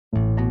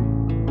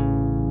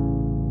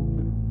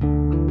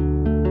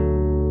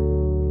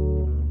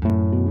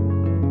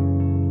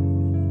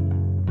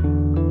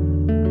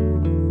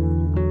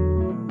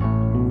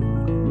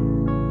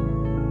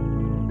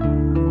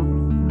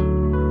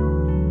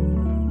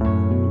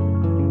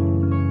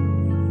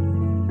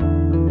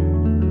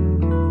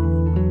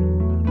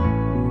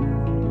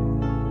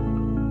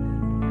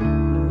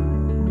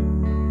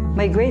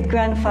My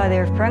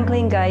great-grandfather,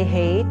 Franklin Guy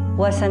Haight,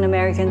 was an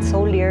American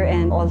soldier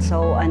and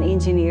also an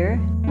engineer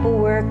who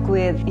worked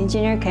with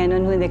Engineer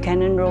Kennon when the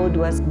Kennon Road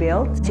was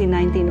built in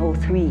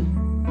 1903.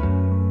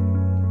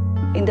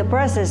 In the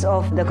process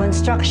of the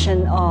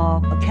construction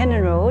of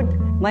Kennon Road,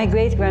 my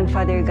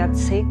great-grandfather got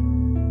sick.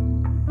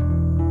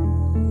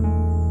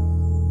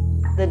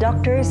 The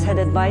doctors had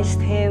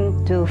advised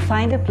him to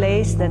find a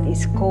place that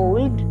is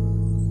cold.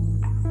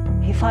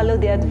 He followed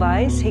the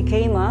advice. He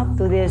came up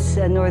to this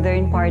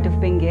northern part of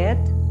Benguet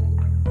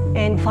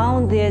and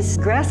found this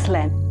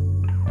grassland.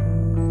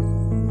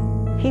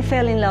 He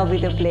fell in love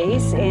with the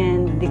place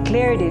and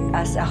declared it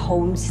as a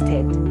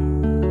homestead.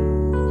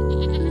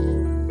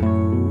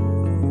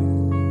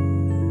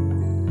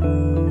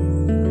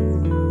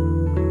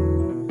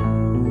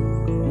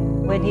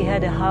 When he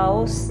had a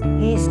house,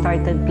 he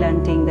started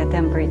planting the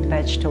temperate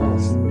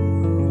vegetables.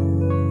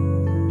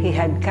 He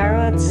had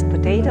carrots,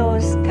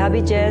 potatoes,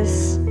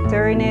 cabbages,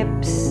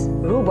 turnips,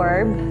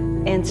 rhubarb,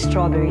 and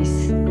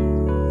strawberries.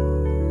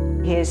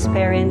 His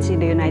parents in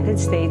the United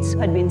States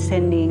had been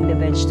sending the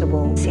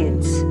vegetable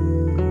seeds.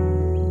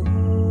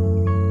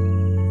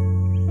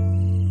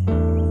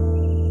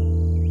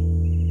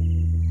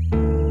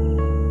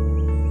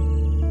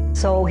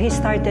 So he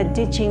started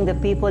teaching the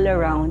people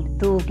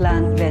around to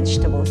plant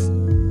vegetables.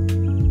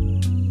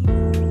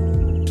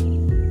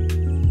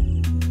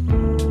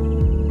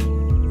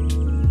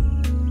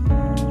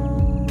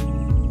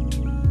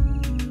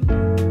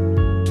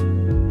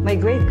 My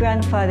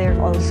great-grandfather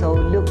also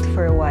looked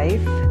for a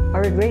wife,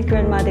 our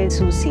great-grandmother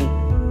Susie.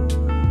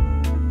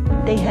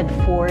 They had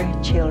 4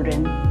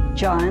 children,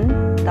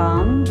 John,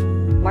 Tom,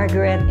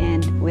 Margaret,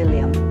 and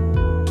William.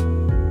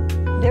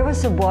 There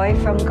was a boy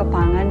from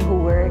Kapangan who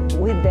worked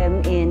with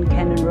them in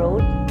Kennon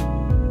Road.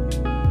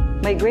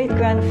 My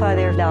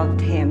great-grandfather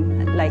loved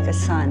him like a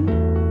son.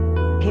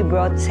 He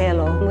brought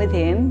Celo with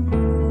him.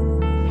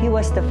 He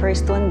was the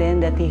first one then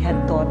that he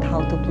had taught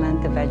how to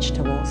plant the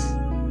vegetables.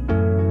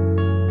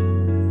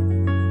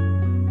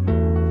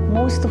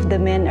 Most of the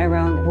men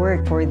around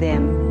worked for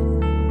them.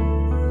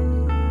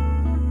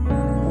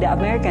 The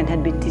American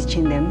had been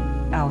teaching them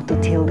how to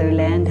till their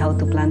land, how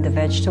to plant the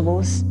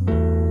vegetables,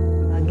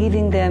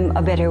 giving them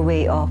a better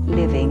way of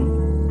living.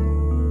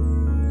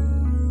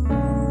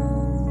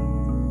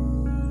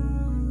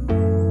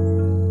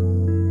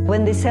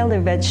 When they sell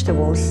their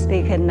vegetables,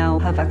 they can now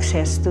have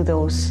access to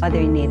those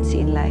other needs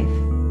in life.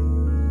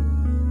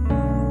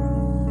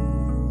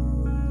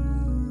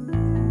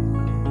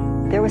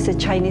 There was a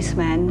Chinese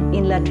man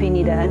in La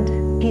Trinidad.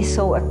 He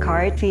saw a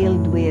cart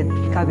filled with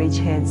cabbage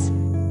heads.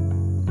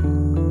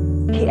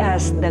 He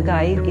asked the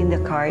guy in the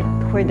cart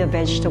where the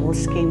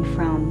vegetables came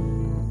from.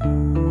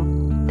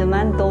 The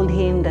man told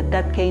him that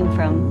that came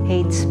from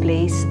Haight's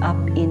place up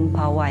in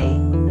Poway.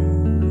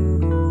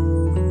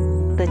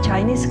 The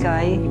Chinese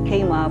guy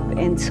came up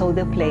and saw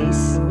the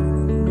place.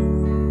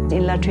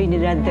 In La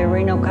Trinidad, there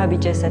were no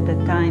cabbages at the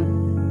time.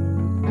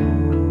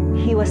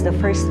 He was the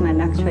first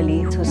man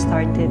actually who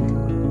started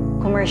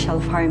commercial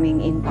farming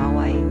in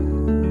Poway.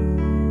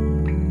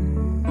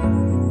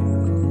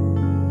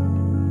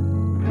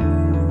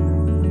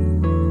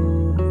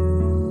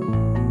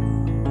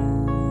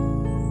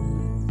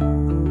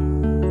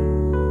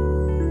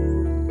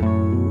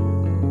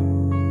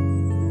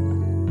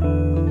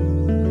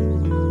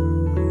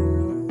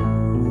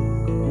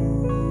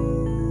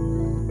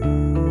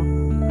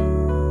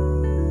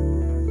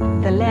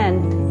 The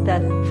land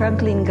that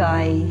Franklin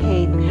Guy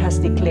Haight has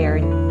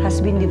declared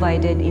has been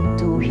divided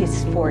into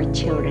his 4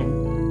 children.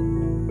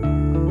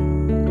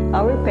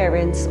 Our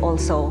parents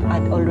also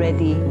had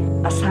already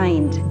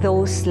assigned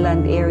those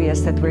land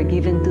areas that were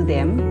given to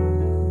them,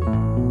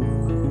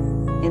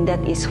 and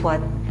that is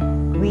what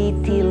we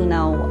till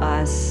now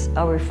as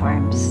our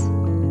farms.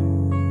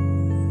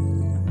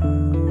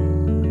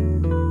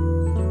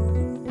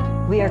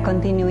 We are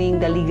continuing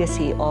the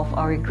legacy of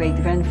our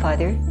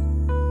great-grandfather.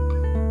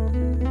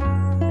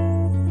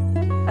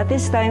 At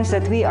these times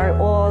that we are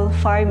all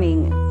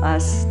farming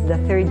as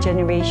the 3rd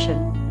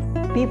generation,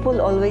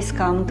 people always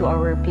come to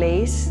our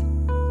place.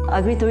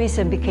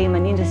 Agritourism became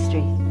an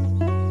industry.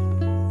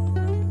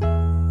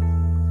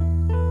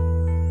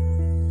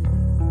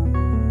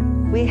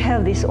 We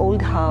have this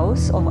old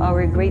house of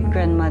our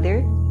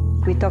great-grandmother.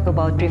 We talk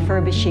about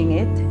refurbishing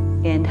it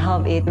and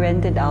have it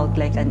rented out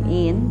like an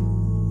inn.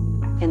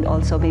 And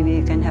also maybe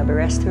you can have a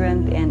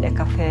restaurant and a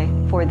cafe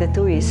for the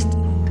tourists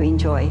to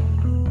enjoy.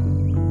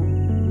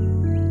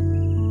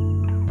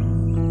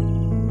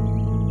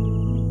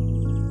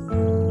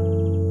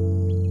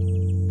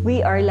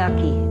 We are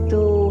lucky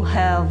to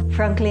have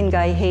Franklin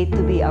Guy Haight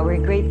to be our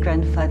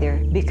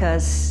great-grandfather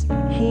because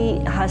he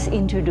has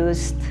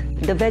introduced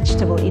the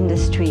vegetable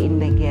industry in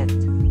Benguet.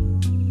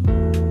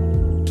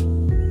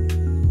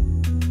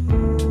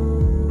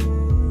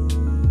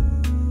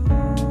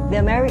 The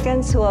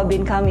Americans who have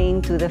been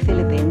coming to the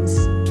Philippines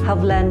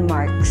have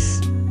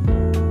landmarks.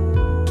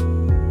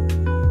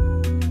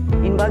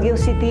 In Baguio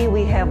City,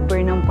 we have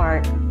Burnham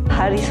Park,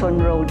 Harrison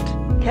Road,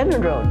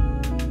 Kennon Road.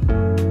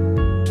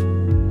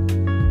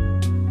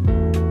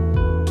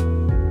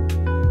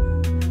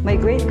 My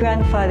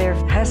great-grandfather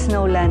has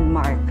no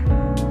landmark,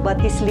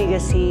 but his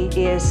legacy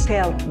is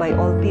felt by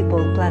all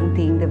people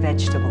planting the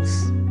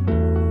vegetables.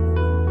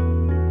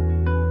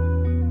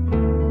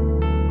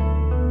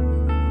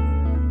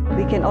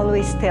 We can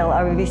always tell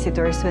our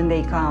visitors when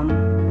they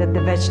come that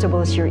the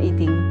vegetables you're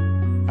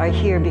eating are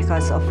here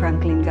because of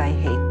Franklin Guy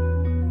Haight.